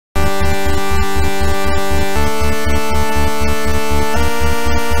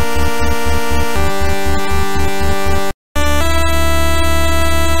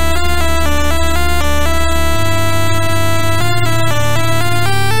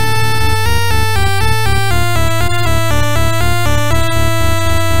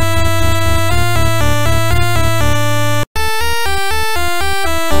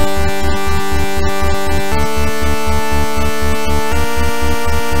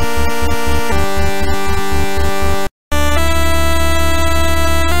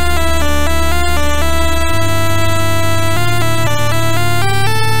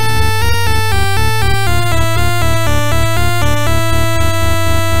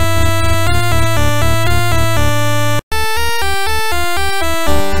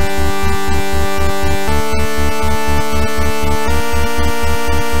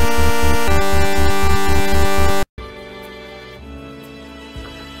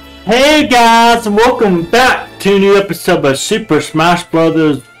Hey guys, and welcome back to a new episode of Super Smash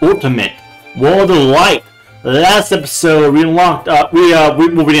Bros. Ultimate World of Light. Last episode we unlocked, we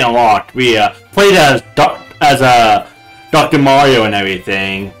didn't unlock, we played as Dr. Mario and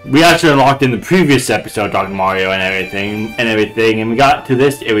everything. We actually unlocked in the previous episode Dr. Mario and everything, and we got to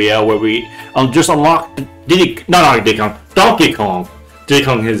this area where we just unlocked Donkey Kong. Diddy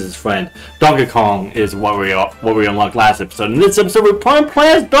Kong is his friend. Donkey Kong is what we unlocked last episode. In this episode, we're probably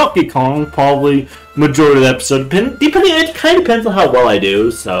playing as Donkey Kong, probably majority of the episode. Depending, it kind of depends on how well I do.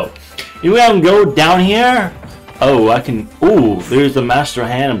 So, anyway, I can go down here. Oh, I can. Ooh, there's the Master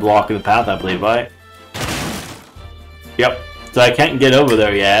Hand blocking the path, I believe, right? Yep. So I can't get over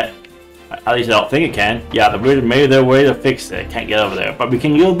there yet. At least I don't think I can. Yeah, maybe there's a way to fix it. Can't get over there, but we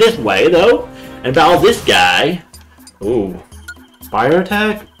can go this way though, and battle this guy. Ooh. Fire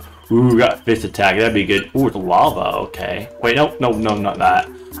attack? Ooh, got fist attack. That'd be good. Ooh, it's lava. Okay. Wait, no, not that.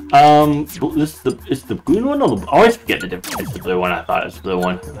 It's the green one. Or I always forget the difference. It's the blue one. I thought it was the blue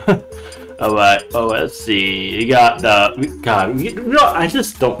one. All right. Oh, let's see. You got the. We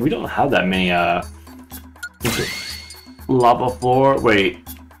don't have that many. Lava floor. Wait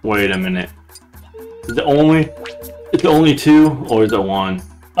a minute. Is it only? Is it only 2 or is it 1?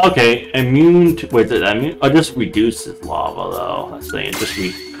 Okay, immune to, wait, that immune? Oh, just reduces lava though. That's saying just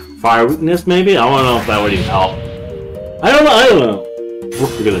fire weakness maybe? I don't know if that would even help. I don't know. We'll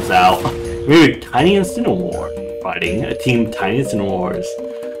figure this out. Maybe Tiny and Cinnamore fighting. A team Tiny and Cinnamores.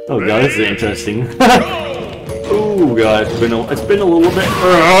 Oh god, this is interesting. Oh god, it's been a little bit.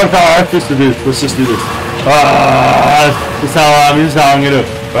 Oh god, let's just do this. Let's just do this. This is how I'm gonna.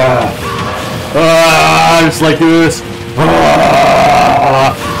 Just like this.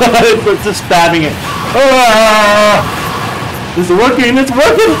 It's just stabbing it. It's working, it's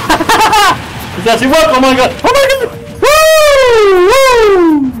working! It's actually working, oh my god! Oh my god!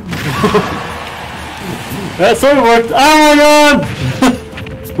 Woo! That sort of worked. Oh my god!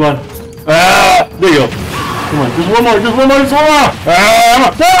 Come on. There you go. Come on, just one more. No!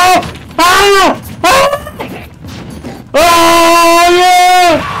 Oh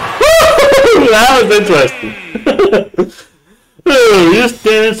yeah! Woo! That was interesting. You just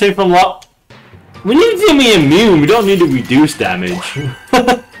stand and say from lot. We need to be immune. We don't need to reduce damage.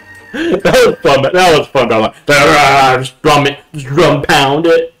 That was fun. Just drum it. Just drum pound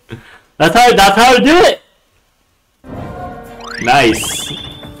it. That's how to do it. Nice.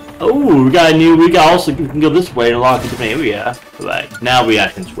 Oh, we can go this way and unlock a different area. Right now we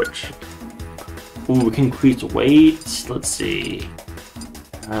can switch. Ooh, we can increase weight. Let's see.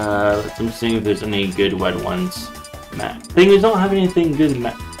 I'm seeing if there's any good red ones. Thing is, don't have anything good.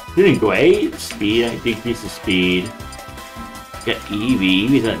 Doing great. Speed, decreases speed. Got Eevee.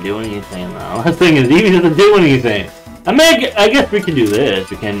 Eevee doesn't do anything though. The thing is, Eevee doesn't do anything. I guess we can do this.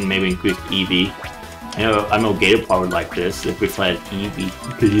 We can maybe increase Eevee. I know Gatorpod would like this if we played Eevee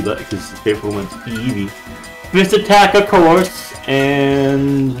because his favorite one's Eevee. Fist attack, of course,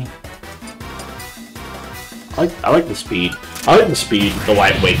 and I like the speed. I like the speed, the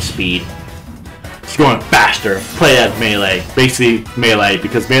lightweight speed. It's going faster. Play as Melee. Basically Melee,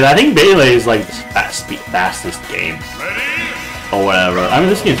 because I think Melee is like the fastest game. Or whatever. I mean,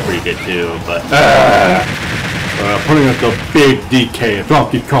 this game's pretty good too, but putting up the big DK of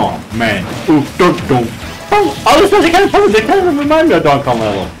Donkey Kong, man. Ooh, oh, this was kind of remind me of Donkey Kong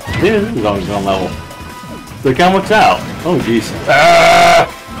level. This is Donkey Kong level. So it kind of works out. Oh jeez.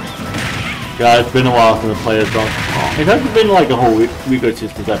 God, it's been a while since I played as Donkey Kong. It hasn't been like a whole week or so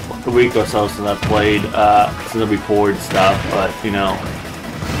since I played, since I recorded stuff, but you know.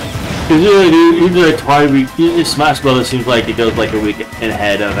 Usually Smash Brothers seems like it goes like a week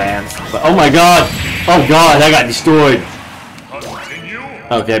ahead of Ants. But oh my god! Oh god, I got destroyed!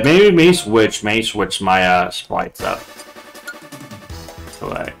 Okay, maybe switch my sprites up.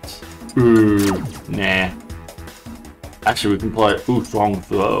 Correct. Nah. Actually, we can play strong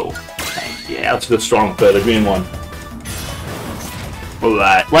throw. Yeah, let's go strong throw, the green one.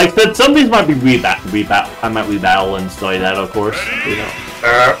 Alright. Like that, some of these might be I might rebattle and stuff like that, of course. You know.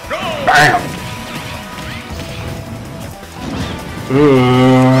 Bam!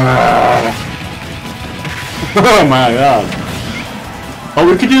 Oh my god. Oh,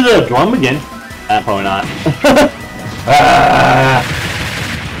 we could do the drum again. Probably not.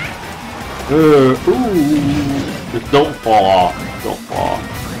 Ooh. Just don't fall off. Don't fall.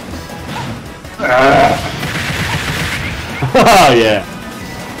 Oh yeah.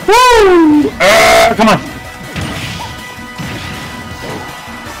 Woo! Come on.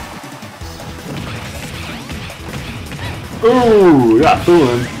 Ooh, got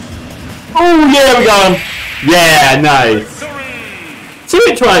fooling. Oh yeah, we got him. Yeah, nice.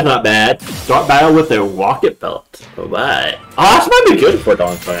 Sweet try's not bad. Start battle with a rocket belt. Alright. Oh, this might be good for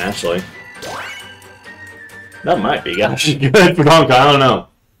Donkey Kong, actually. That might be actually good for Donkey Kong, I don't know.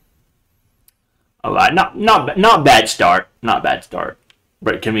 Alright, not bad start. Not bad start.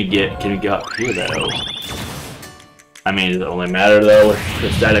 But can we get up here though? I mean, does it only matter though? The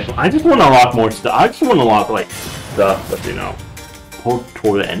static. I just want to unlock more stuff. I just want to unlock like stuff that, you know,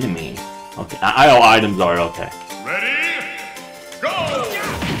 toward the enemy. Okay, I know items are okay. Ready? Go!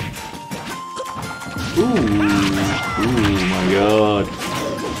 Ooh, my god.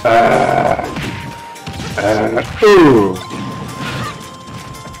 Ooh.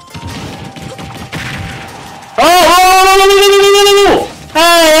 Oh!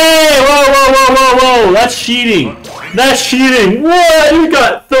 Hey! Whoa! That's cheating. That's cheating. What? You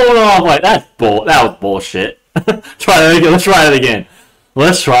got thrown off like that was bullshit. Try that again. Let's try it again.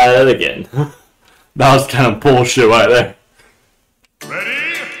 Let's try that again. That was kind of bullshit right there.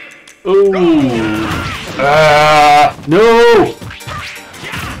 Ready? Ooh. No!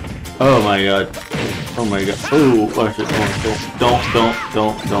 Oh my god. Oh my god. Ooh, watch it. Don't.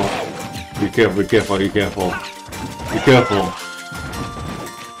 Be careful. Be careful.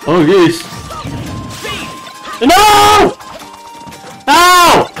 Oh, jeez. No!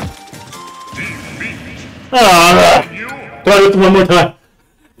 Ow! Try this one more time.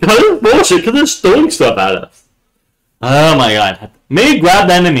 God, this is bullshit, because they're stealing stuff at us. Oh my god. Maybe grab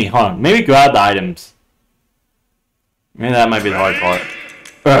the enemy, huh? Maybe grab the items. Maybe that might be the hard part.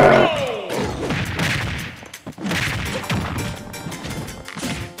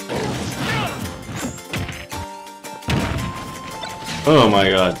 Oh my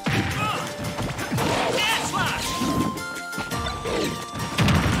god.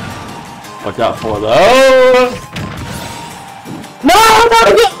 Watch out for the— oh! No! Not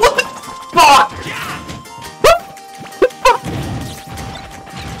again! What the fuck?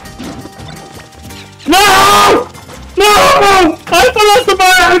 No! No! I thought that's the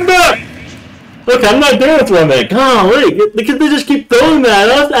fire! Look, I'm not doing this one minute. Golly, because they just keep throwing that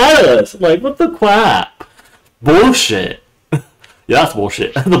at us. Like, what the crap? Bullshit. Yeah, that's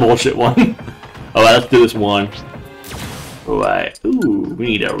bullshit. That's the bullshit one. Alright, let's do this one. Alright. Ooh, we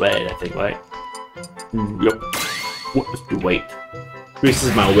need a red, I think, right? Yep. Let's do weight. This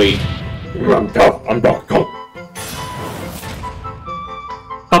is my weight. I'm tough. I'm Donkey Kong.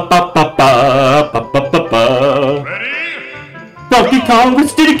 Ready? Donkey Kong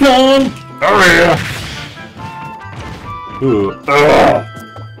with Diddy Kong! Oh yeah! Ooh.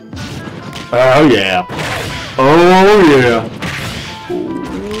 Oh yeah! Oh yeah!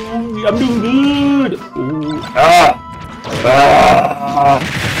 Ooh, I'm doing good! Ooh.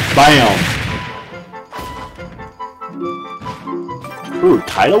 Bam! Ooh,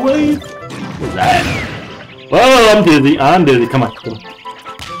 tidal wave? What's that? Oh, I'm dizzy! Come on!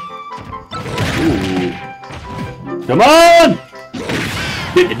 Ooh. Come on!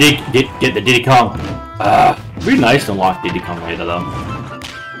 Get the Diddy Kong. Be nice to unlock Diddy Kong later though.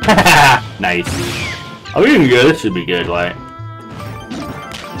 Nice. Oh, we're doing good. This should be good, right?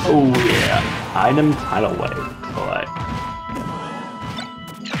 Oh yeah. Item tidal wave. Alright.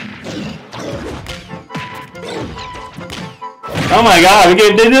 Oh my god, we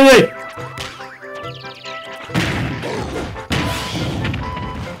get dizzy!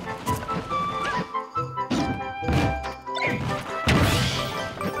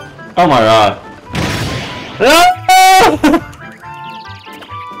 Oh my god.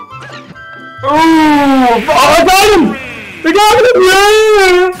 Oh, I got him! I got him!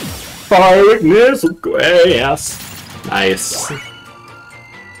 Yeah! Fire missile grass. Nice.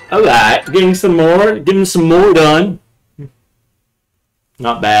 Alright, getting some more done.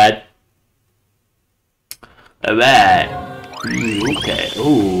 Not bad. Alright. Okay.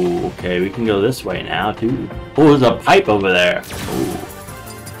 Ooh, okay, we can go this way now too. Oh, there's a pipe over there. Ooh.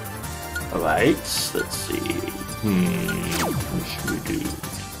 Alright, let's see. What should we do?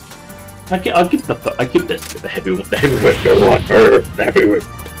 I'll keep the heavy one. The heavyweight.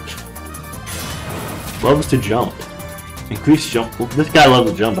 Loves to jump. Increase jump. Well, this guy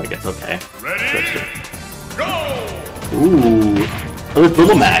loves to jump, I guess. Okay. Ready? Go! Ooh. Oh, it's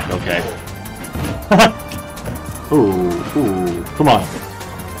Little Mac. Okay. Ooh. Come on.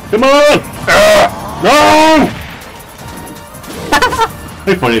 Come on! No!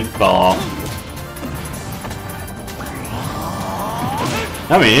 It's funny if it fell off.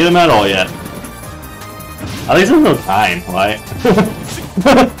 I haven't hit him at all yet. At least there's no time, right?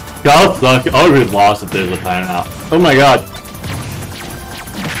 God suck. I would have lost if there's a timeout. Oh my god.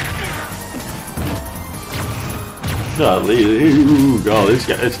 Golly. Ooh, God, this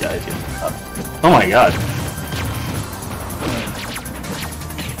guy's getting tough. Oh my god.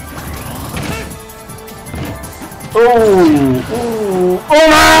 Oh!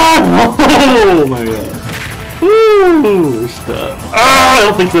 Oh my god! Ooh! Stuff. Ah! I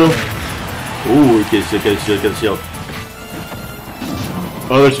don't think so. Ooh! Get a shield.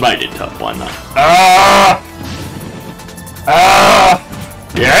 Oh, this might be a tough one. Ah! Ah!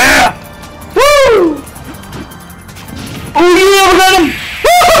 Yeah! Woo! Oh yeah! We got him!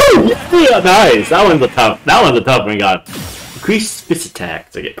 Woo! Yeah, nice. That one's a tough one. We got increased fist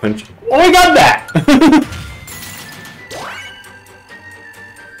attacks. I get punched. Oh, we got that.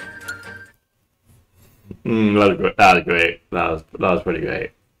 That was great. That was pretty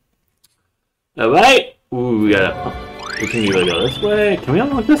great. All right. Ooh, we can either go this way. Can we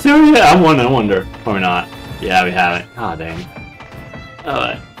unlock this area? I wonder. Probably not. Yeah, we haven't. Ah, dang.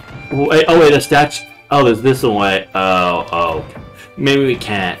 Alright. Wait, oh wait, the statue. Oh, there's this way. Oh. Maybe we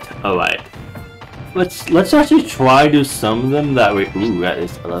can't. Alright. Let's actually try to do some of them that we. Ooh, got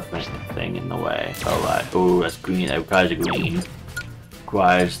this elephant thing in the way. Alright. Ooh, that's green. That requires a green.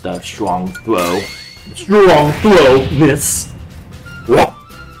 Requires the strong throw. Strong throw. Miss.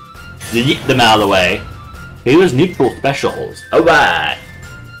 Yeet them out of the way. Here's neutral specials. Alright.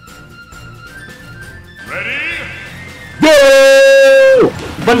 Ready? Go!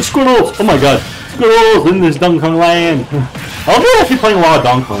 Bunch of squirrels! Oh my god. Squirrels in this Donkey Kong land. I'll be actually playing a lot of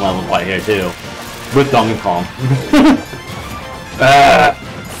Donkey Kong levels right here too. With Donkey Kong.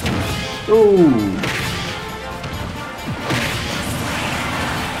 Ooh.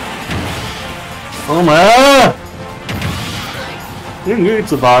 Oh my god! You're good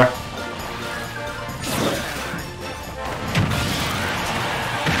so far.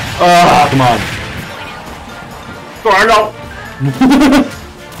 Ah, come on. Squirtle!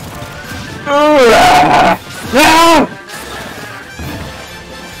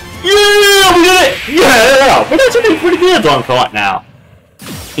 Yeah, we did it! Yeah! We're actually pretty good at Donkey Kong now.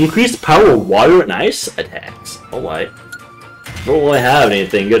 Increased power of water and ice attacks. Alright. Don't really have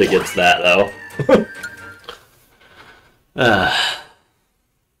anything good against that, though.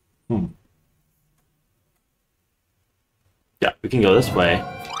 Yeah, we can go this way.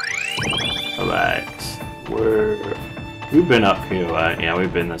 Alright. We've been up here, right? Yeah,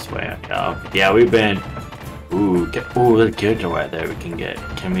 we've been this way. Okay. Yeah, we've been. Ooh, there's a character right there we can get.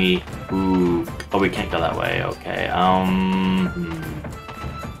 Can we? Ooh. Oh, we can't go that way. Okay.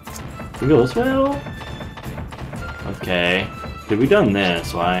 Can we go this way at all? Okay. Did we done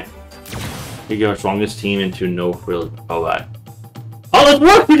this, right? We get our strongest team into no frill. Alright. Oh, let's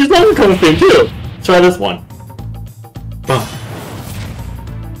work! We just love the cover thing too! Let's try this one. Boom.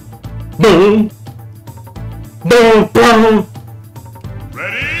 Boom! Boom! Boom!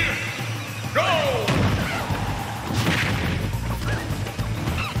 Ready? Go!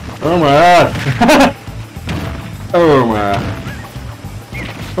 Oh my god! Oh my god!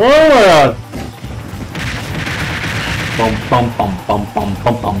 Oh my god! Bum bum bum bum bum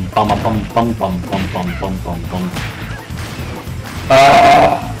bum bum bum bum bum bum bum bum bum bum bum.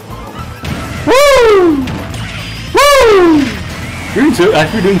 Woo! Woo!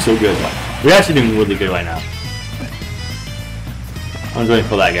 We're doing so good. We're actually doing really good right now. I'm just waiting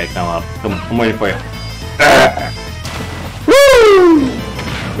for that guy to come up. Come on, I'm waiting for you. Woo!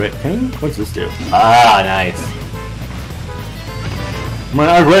 Great thing? What's this do? Ah, nice. Come on,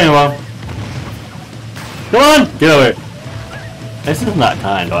 I was waiting for him. Come on! Get over here. This is not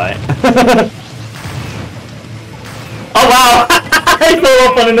kind, right? Oh wow! I fell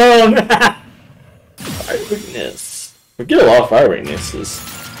off on an own! Fire weakness. We get a lot of fire weaknesses.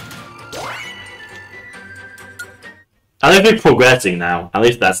 At least we're progressing now. At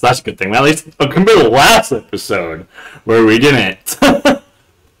least that's a good thing. At least compared to the last episode where we didn't.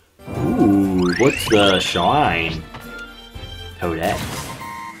 Ooh, what's the shrine? Codex.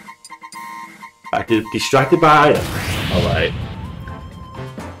 Distracted by items. Alright.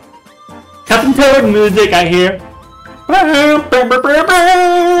 Captain Toad music I hear. Ready?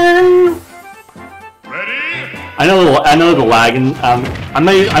 I know the lagging.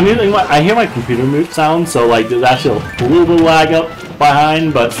 I hear my computer mute sound, so like there's actually a little bit of lag up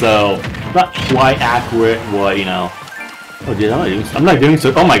behind, but so not quite accurate. What you know? Oh, dude, I'm not doing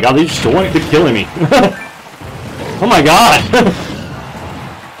so. Oh my god, they're killing me. Oh my god.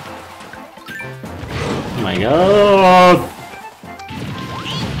 Oh my god.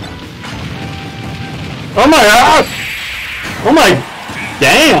 Oh my god. Oh my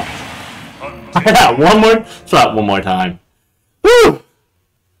damn. One more time. Woo!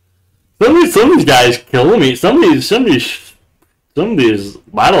 Some of these guys killing me. Some of these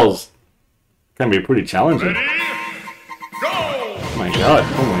battles can be pretty challenging. Ready? Go! Oh my god!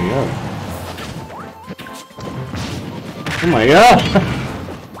 Oh my god! Oh my god!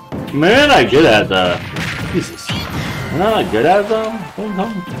 Man, I get at Jesus. I'm not good at them.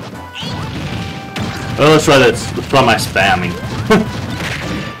 Oh, let's try this. Let's try my spamming.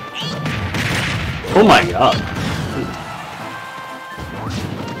 Oh my god.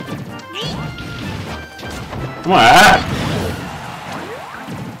 Come on.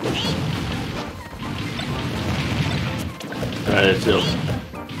 Alright, let's go.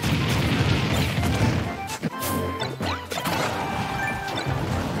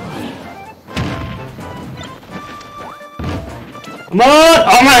 Come on!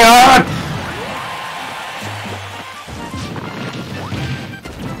 Oh my god!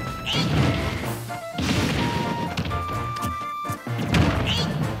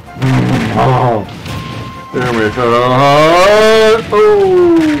 Oh! Damn it! Oh!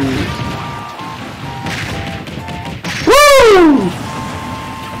 Woo!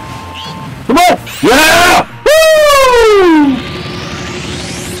 Come on! Yeah! Woo!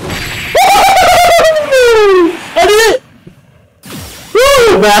 Woo! I did it!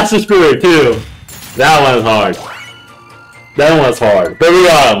 Woo! Master Spirit too. That one was hard. That one was hard. But we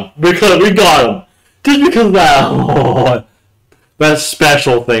got him. Because we got him. Just because of that. Oh, that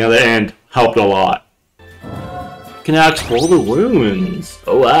special thing at the end helped a lot. Can now explore the wounds.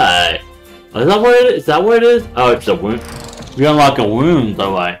 Alright. Oh, is that what it is? Is that what it is? Oh, it's a wound. We unlock a wound.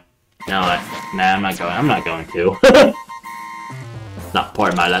 Alright. No, nah, I'm not going. I'm not going to. Not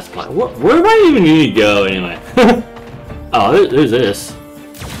part of my let's play. Where do I even need to go anyway? Oh, there's this.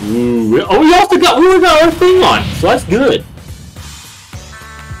 Ooh, oh, we also got our thing on, so that's good.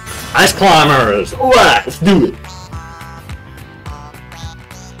 Ice climbers. Alright, let's do it.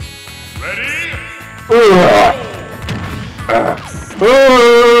 Ready?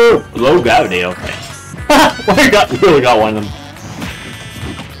 Low gravity, okay. We really got one of them.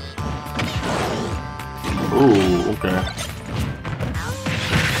 Ooh, okay.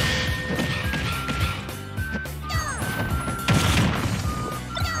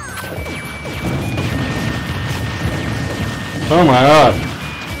 Oh my god.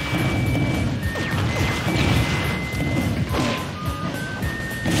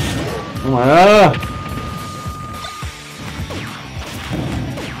 Oh my god.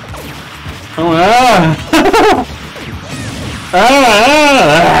 Oh my god.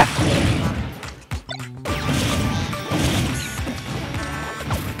 Ah!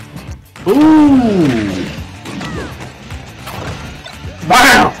 Ooh!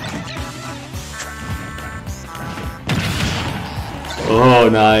 Wow! Oh,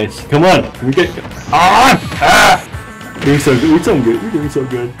 nice! Come on, we get Doing so good. We're so good. We're doing so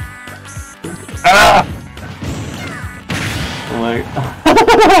good. Ah! Oh my!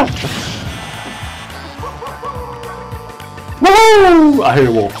 Woo! I hit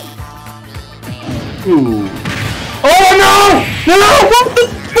a wall. Ooh! Oh no! No! What the?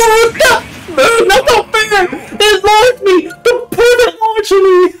 That's not fair! It launched me! The pivot launched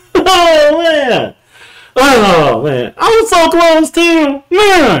me! Oh man! Oh man! I was so close too!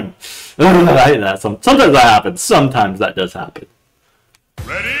 Man! I hate that. Sometimes that happens. Sometimes that does happen.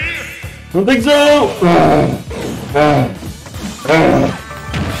 Ready? I don't think so! Oh.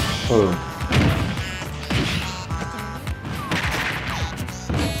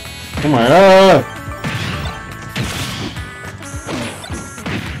 Oh my god!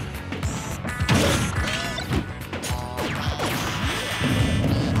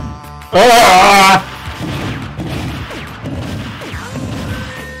 Ah!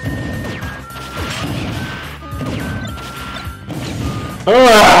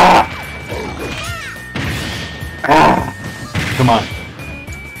 Ah! Ah! Come on.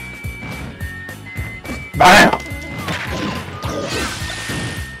 Bam!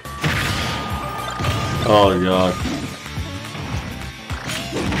 Oh god.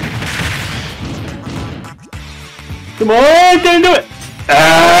 Come on, can do it!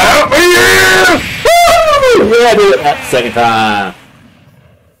 Yeah! Woo! Yeah, do it that second time.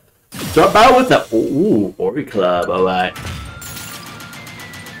 Drop out with the ooh, Ori Club, alright.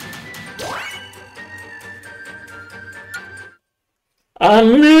 I'm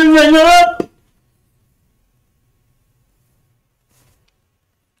moving up!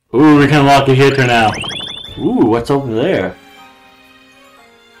 Ooh, we can unlock a hitter now. Ooh, what's over there?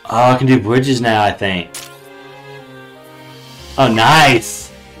 Oh, I can do bridges now, I think. Oh, nice!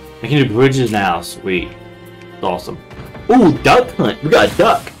 I can do bridges now, sweet. That's awesome. Ooh, duck hunt! We got a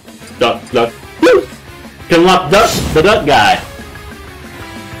duck! Duck, duck, woo! Can unlock duck, the duck guy.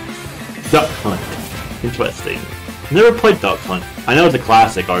 Duck hunt. Interesting. Never played Duck Hunt. I know it's a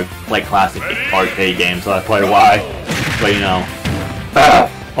classic, classic arcade game, so that's probably why. But you know.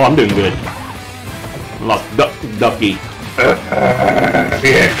 Oh, I'm doing good. Unlock Ducky.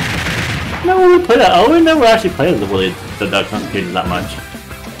 Yeah. No, we play that. Oh, we never actually played the Duck Hunt games that much.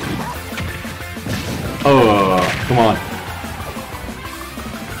 Oh, come on.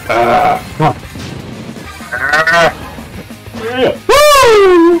 Come on. Yeah.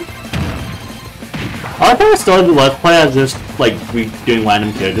 Woo! I think I started the Let's Play as just like we doing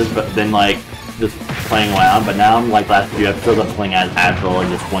random characters, but then like just playing around. But now I'm like last few episodes I'm playing as actual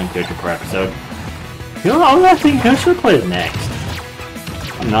and just one character per episode. You know, I'm actually I should play it next.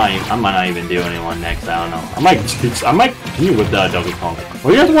 I might not even do anyone next. I don't know. I might continue with Donkey Kong.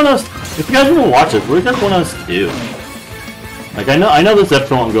 What do you guys want us? If you guys want to watch it, what do you guys want us to do? Like I know this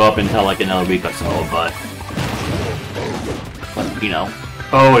episode won't go up until like another week or so, but you know.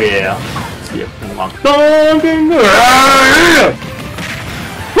 Oh yeah. Let's get unlocked. Woo!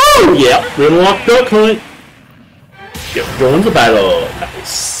 Yeah, we unlocked Duck Hunt. Yep, joins the battle.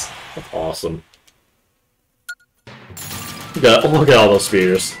 Nice. That's awesome. Look at all those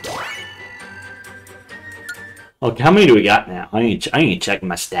spears. Okay, how many do we got now? I need to check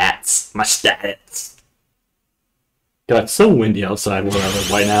my stats. My stats. God, it's so windy outside where I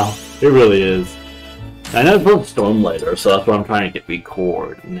live right now. It really is. I know it's supposed to storm later, so that's why I'm trying to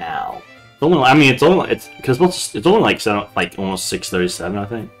record now. It's only, I mean, it's only like almost 6:37, I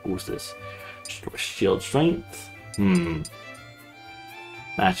think. What's this? Shield strength.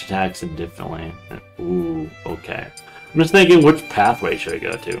 Match attacks indifferently. Ooh, okay. I'm just thinking, which pathway should I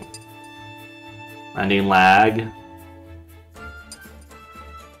go to? Ending lag.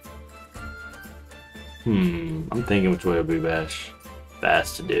 I'm thinking which way would be best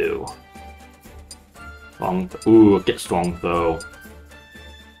to do. Ooh, get strong throw.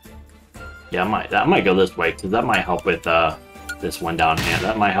 Yeah, I might go this way because that might help with this one down here.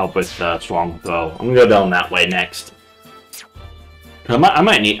 That might help with strong throw. I'm gonna go down that way next. I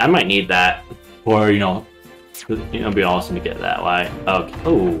might need that, or you know, it'd be awesome to get that way. Okay.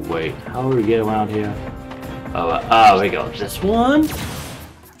 Oh wait, how do we get around here? Oh, there we go. This one.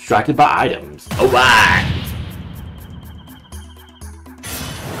 Distracted by items. Alright.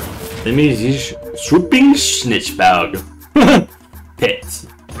 That means he's swooping snitchbag. Pits.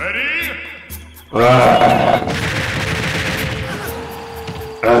 Ready? Oh,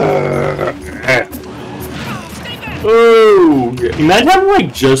 imagine having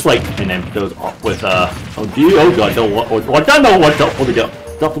like just like an episode with oh dude, oh god, no, what God, no, what's up for the god,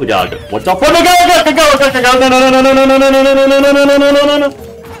 what's up for the god, what's up for the god, no, no, no, no, no, no, no, no, no, no, no, no, no, no, no, no.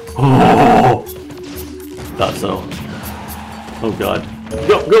 Oh, thought so. Oh god,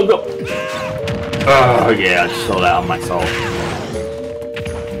 go, go, go. Oh yeah, I just saw that on myself.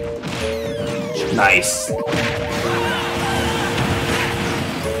 Nice.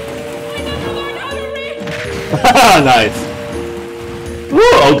 Nice. Woo,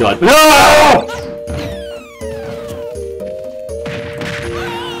 oh god. No!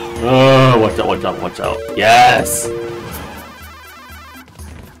 Oh, watch out, watch out, watch out. Yes!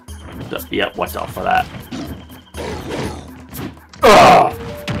 Yep, watch out for that. Oh,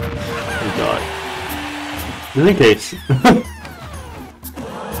 oh god. Just in case.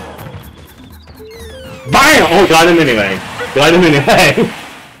 BAM! Oh, got him anyway. Got him anyway.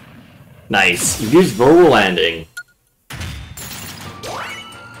 Nice. Use verbal landing.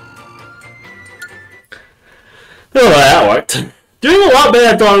 Oh, that worked. Doing a lot better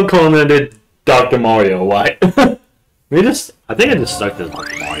at Donkey Kong than I did Dr. Mario. Why? I think I just stuck to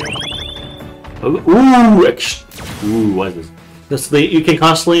Dr. Mario. Ooh, what is this? You can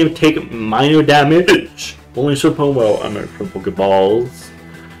constantly take minor damage. Only super well I'm from Pokeballs.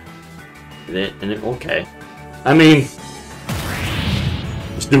 And it, okay. I mean,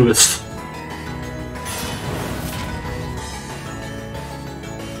 let's do this.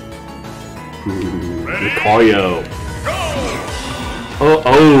 Lucario. Oh,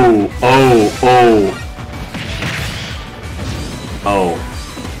 oh, oh, oh. Oh.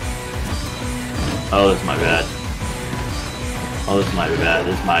 Oh, this might be bad. Oh, this might be bad.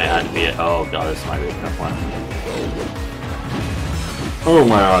 This might have to be it. Oh god, this might be a tough one. Oh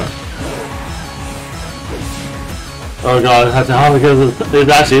my god. Oh god, that's how because there's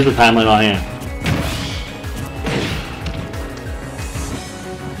actually is a time limit on here.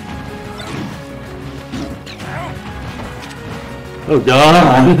 Oh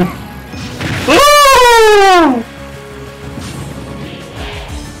god!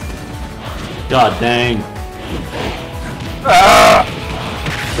 God dang! Ah!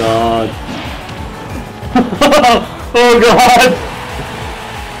 God! Oh god!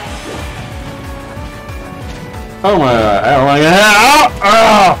 Oh my god! Oh my god!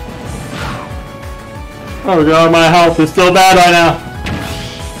 Oh! Oh god! My health is so bad right now!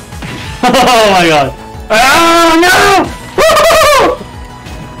 Oh my god! Oh no!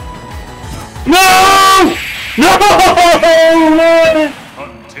 No! No!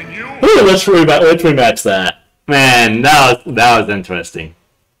 Continue. Ooh, let's rematch that. Man, that was interesting.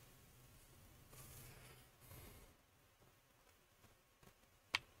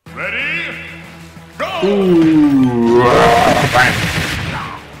 Ready? Go! Ooh.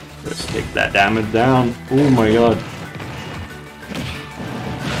 Let's take that damage down. Oh my god.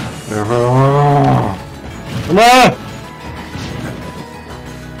 Come on!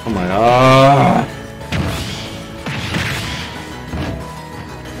 Oh my god.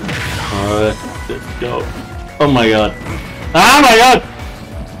 Alright, let's go. Oh my god. Oh my god!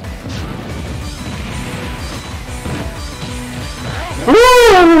 Ooh.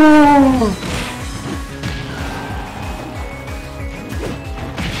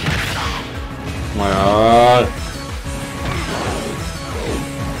 Oh my god.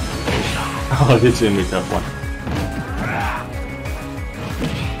 Oh, this is gonna be a tough one.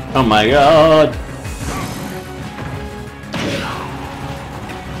 Oh my god.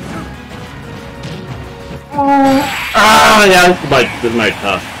 Ah, yeah, this might be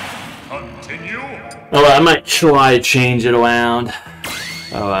tough. Continue. Alright, I might try to change it around.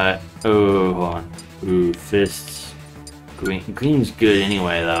 Alright. Oh, hold on. Ooh, fists. Green's good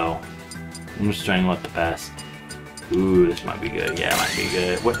anyway, though. I'm just trying to look the best. Ooh, this might be good. Yeah, it might be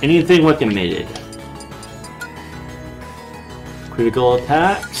good. Anything with committed. Critical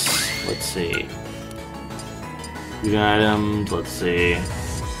attacks. Let's see. Fusion items. Let's see.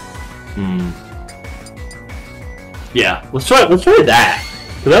 Yeah, let's try that.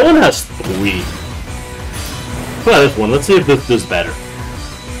 Cause that one has 3. Try this one. Let's see if this does better.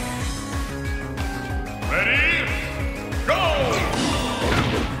 Ready? Go!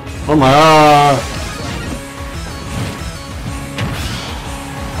 Oh my god.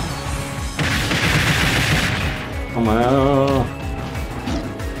 Oh my god.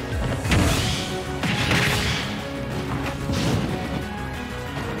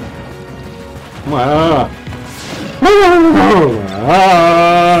 Oh my god.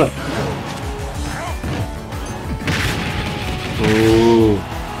 Ooh.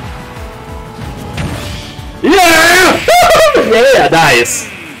 Yeah! Yeah, nice.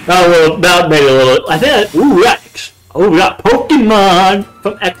 That made it a little. I think. Ooh, X. Oh, we got Pokemon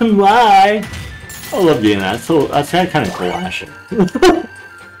from X and Y. I love doing that. So that's kind of cool, actually.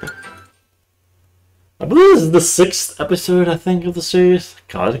 I believe this is the 6th episode, I think, of the series.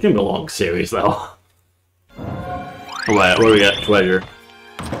 God, it's gonna be a long series, though. Oh, wait, what do we got? Treasure.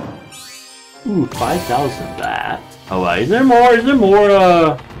 Ooh, 5,000 that. Oh, wait, is there more? Is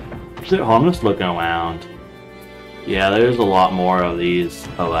it harmless looking around? Yeah, there's a lot more of these.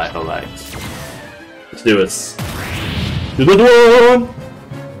 Oh, wait. Let's do this. Do the one!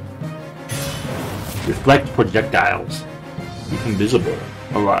 Reflect projectiles. Invisible.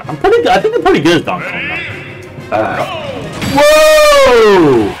 Alright, I think I'm pretty good at Donkey Kong now.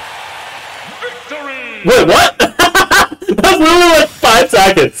 Whoa! Victory! Wait, what? That's literally like 5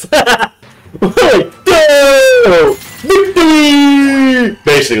 seconds. Like, go! Victory!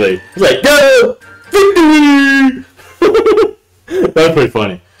 Basically. It's like, go! Victory! That was pretty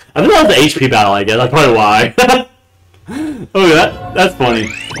funny. I think that was the HP battle, I guess. That's probably why. Oh, yeah, that's funny.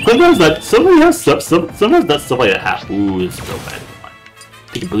 Sometimes that stuff like that happens. Ooh, it's so bad.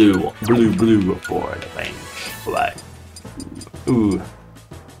 Take a blue for the range. Alright. Ooh.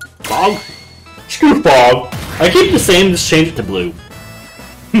 Fog? Screw fog. I keep the same, just change it to blue.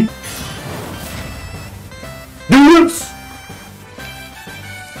 Dudes!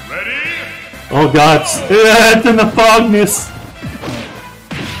 Ready? Oh god, it's in the fogness.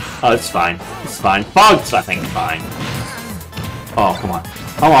 Oh, it's fine. It's fine. Fog's, I think, fine. Oh, come on.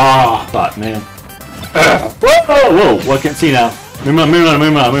 Oh, fuck, man. Whoa! Well, I can't see now. Move on.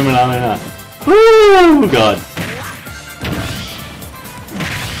 Oh, god.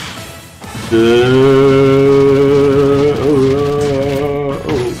 Oh,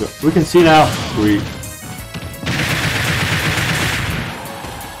 god. We can see now. Sweet.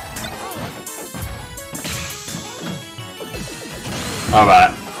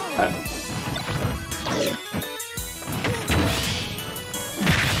 Alright.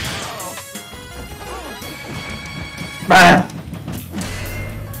 Bam!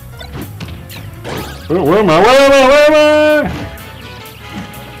 Where am I?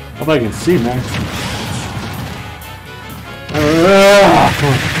 Hope I can see, man.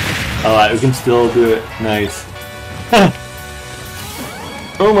 Alright, we can still do it. Nice.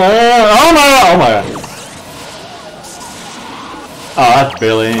 Oh my god! Oh, that's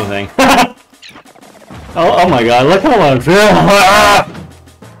barely anything. oh my god, look how I'm feeling.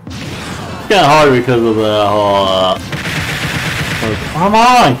 It's kinda hard because of the whole Come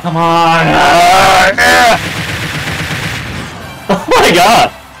on! Come on! Oh my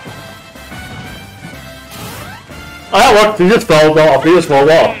god! Oh, that worked! He just fell off! He just fell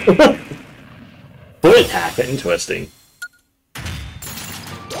off! Foot attack, interesting.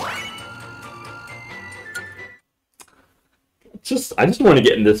 I just want to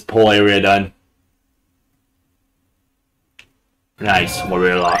get in this pole area done. Nice,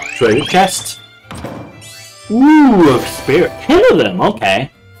 warrior lock. Treasure chest. Ooh, a spirit. 10 of them,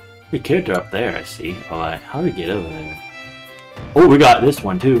 okay. Good character up there, I see. Alright, how do we get over there? Oh, we got this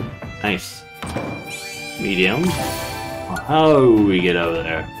one too. Nice. Medium. How do we get over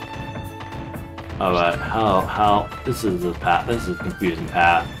there? Alright, how? This is the path. This is a confusing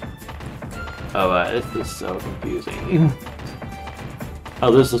path. Alright, this is so confusing.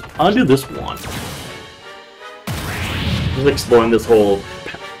 Oh, this is. I'll do this one. Just exploring this whole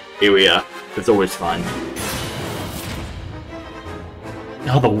area. It's always fun.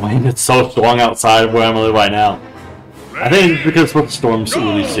 Oh, the wind is so strong outside where I'm living right now. I think it's because we're storms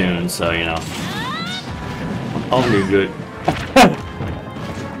really soon, so you know. I'll do good.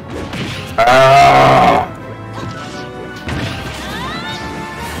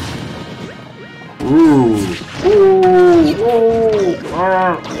 Ooh. Ooh. Ooh.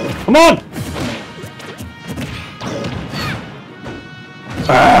 Come on!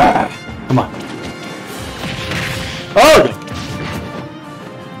 Come on. Oh!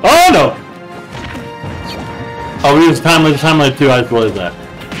 Oh no! Oh, we use time limit 2. I just realized that.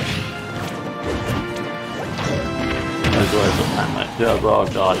 I just realized the time limit 2. Oh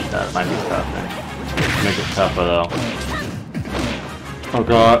god, that might be tough then. Make it tougher though. Oh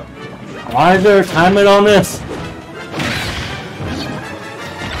god. Why is there a time limit on this?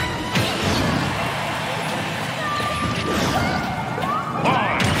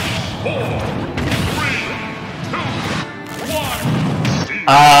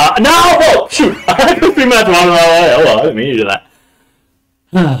 No! Oh, shoot! I could be mad wrong way. Oh, well, I didn't mean to do that.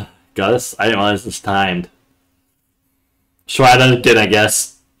 God, this, I didn't realize this timed. Try that again, I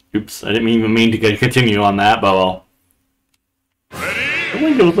guess. Oops, I didn't even mean to continue on that, but well. It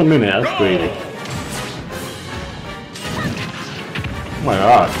only goes a minute, that's crazy. Oh my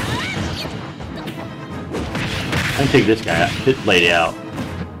god. I can take this guy out, this lady out.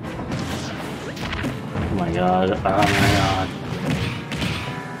 Oh my god, oh my god.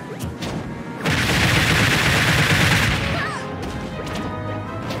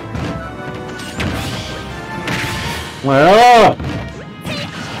 Well,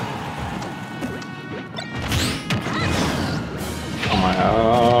 oh my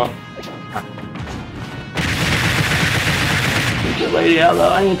god. Take the lady out though.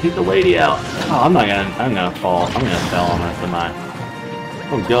 I need to take the lady out. Oh, I'm gonna fall. I'm gonna fail on this, am I?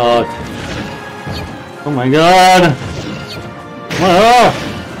 Oh god. Oh my god. Well.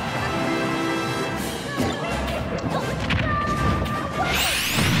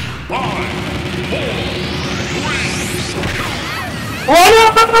 Oh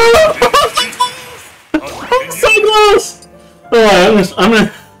no! I'm so close! Alright, I'm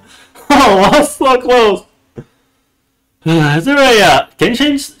gonna... Oh, that's so close! Is there a, can you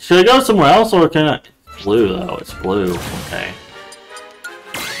change... Should I go somewhere else, or can I... It's blue, though. It's blue. Okay.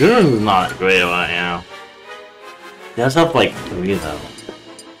 This is not great right now. It does have, like, 3, though.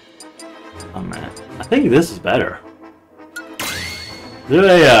 Oh, man. I think this is better.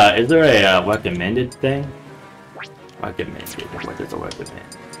 Is there a recommended thing? Recommended. What does a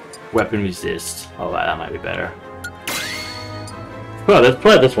recommend? Weapon resist. Oh, that might be better. Oh, let's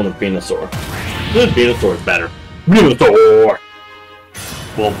try this one with Venusaur. This Venusaur is better. Venusaur!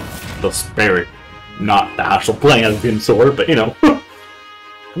 Well, the spirit, not the actual playing as Venusaur, but you know. How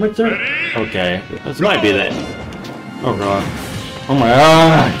much there? Okay, this might be that. Oh god. Oh my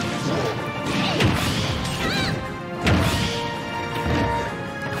god!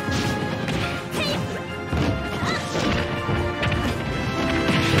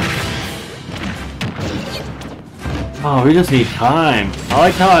 Oh, we just need time. I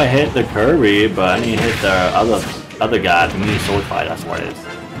like how I hit the Kirby, but I need to hit the other guy. We need a sword fight, that's what it is.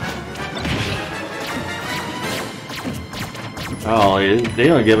 Oh, they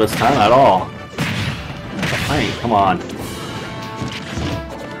don't give us time at all. Hey, come on.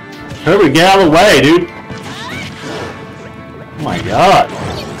 Kirby, get out of the way, dude! Oh my god.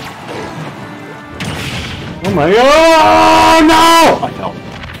 Oh my god! No! I know.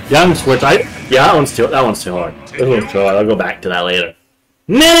 Young switch, yeah, that one's too hard. This one's too hard. I'll go back to that later.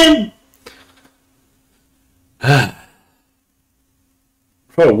 Man! Try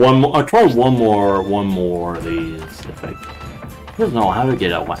one more. I'll try one more of these. If I don't know how to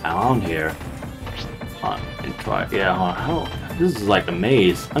get around here. And try. Yeah, hold on. This is like a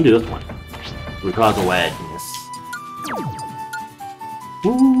maze. Undo this one. Requires a wedge. Yes.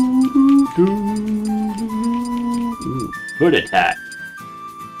 Good attack.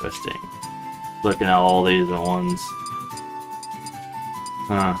 Interesting. Looking at all these at once.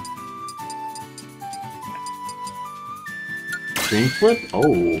 Huh. Green flip?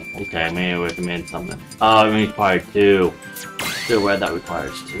 Oh, okay. Maybe we recommend something. Oh, it requires 2. So where that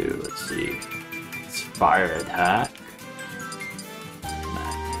requires 2. Let's see. It's fire attack.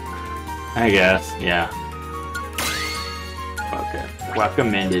 I guess, yeah. Okay.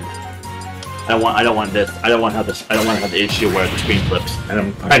 Recommended. I don't want this. I don't want to have this. I don't want to have the issue where the screen flips, and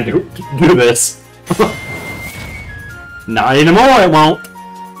I'm trying to do this. Not anymore. I won't.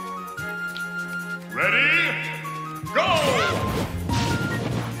 Ready? Go!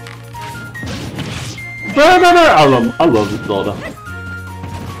 I love this Zelda.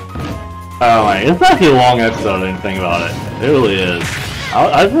 Oh my, it's actually a long episode. I didn't think about it. It really is.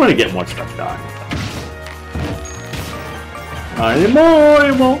 I just want to get more stuff done. Not anymore.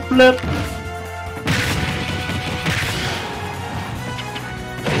 It won't flip.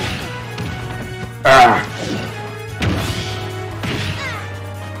 Ah.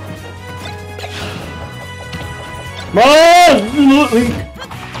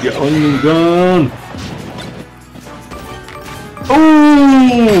 Get onion gun.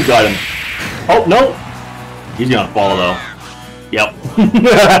 Ooh, got him. Oh no, he's gonna fall though. Yep.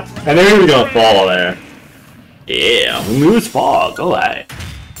 I knew he was gonna fall there. Yeah, we lose fall. Go ahead.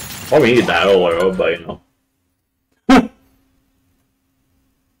 Oh, we need battle or but you know.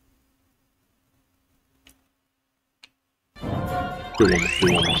 Do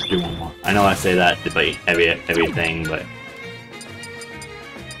one more. I know I say that to like everything, but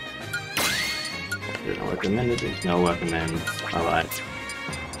there's no recommended. There's no recommend. Alright.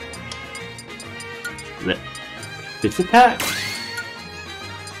 It's attack.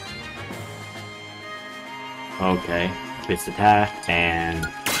 Okay. Fist attack and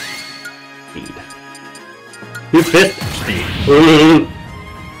speed. Fist speed.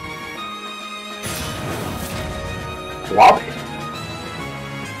 Floppy.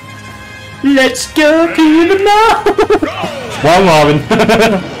 Let's go to the mall! Wrong Robin.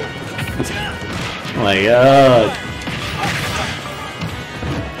 Oh my god.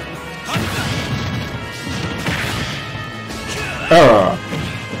 Oh.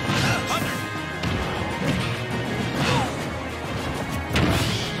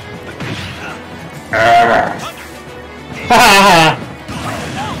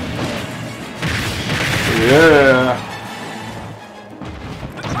 Yeah.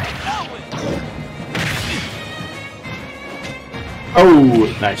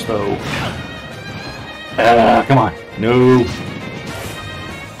 Oh, nice though. Come on. No.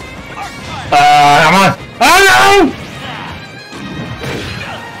 Come on.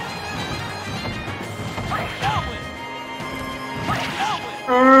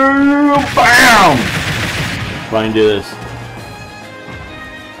 Oh no! Bam! Try and do this.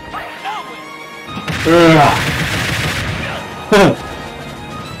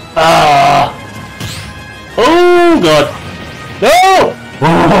 Oh god! No!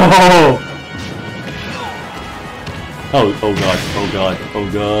 Oh! Oh god! Oh god! Oh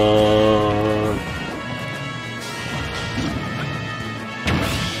god!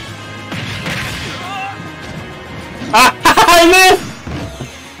 I missed!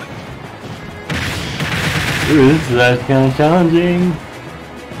 Ooh, that's kind of challenging.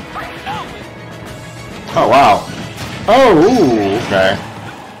 Oh wow! Oh, ooh, okay.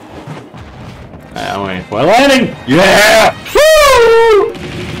 I'm waiting for a landing! Yeah! Woo!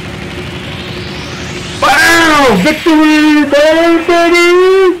 Wow! Victory,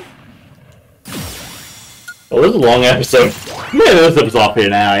 baby! Oh, this is a long episode. Maybe this episode's off here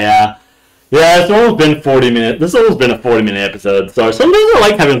now, yeah. Yeah, it's almost been 40 minutes. This has almost been a 40-minute episode. So sometimes I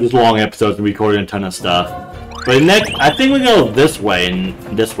like having this long episodes and recording a ton of stuff. But next, I think we go this way and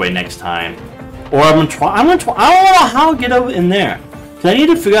this way next time. Or I'm gonna try. I don't know how to get over in there. So I need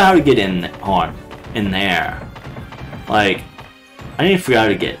to figure out how to get in in there. Like, I need to figure out how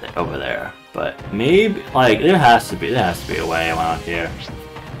to get over there. But maybe, like, there has to be a way around here.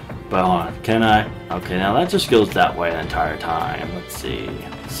 But hold on, can I? Okay, now that just goes that way the entire time. Let's see.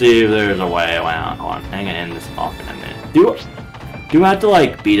 See if there's a way around. Hold on, I'm gonna end this off in a minute. Do I have to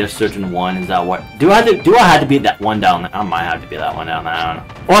like beat a certain one? Is that what? Do I have to beat that one down there? I might have to beat that one down there. I don't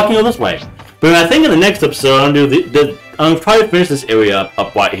know. Or I can go this way. But I think in the next episode, I'm gonna try to finish this area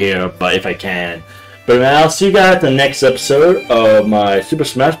up right here, but if I can. But I'll see you guys at the next episode of my Super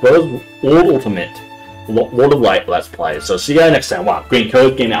Smash Bros. World Ultimate World of Light Let's Play. So see you guys next time. Wow,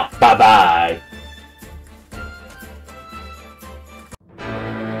 GreenCobrasGaming out. Bye bye.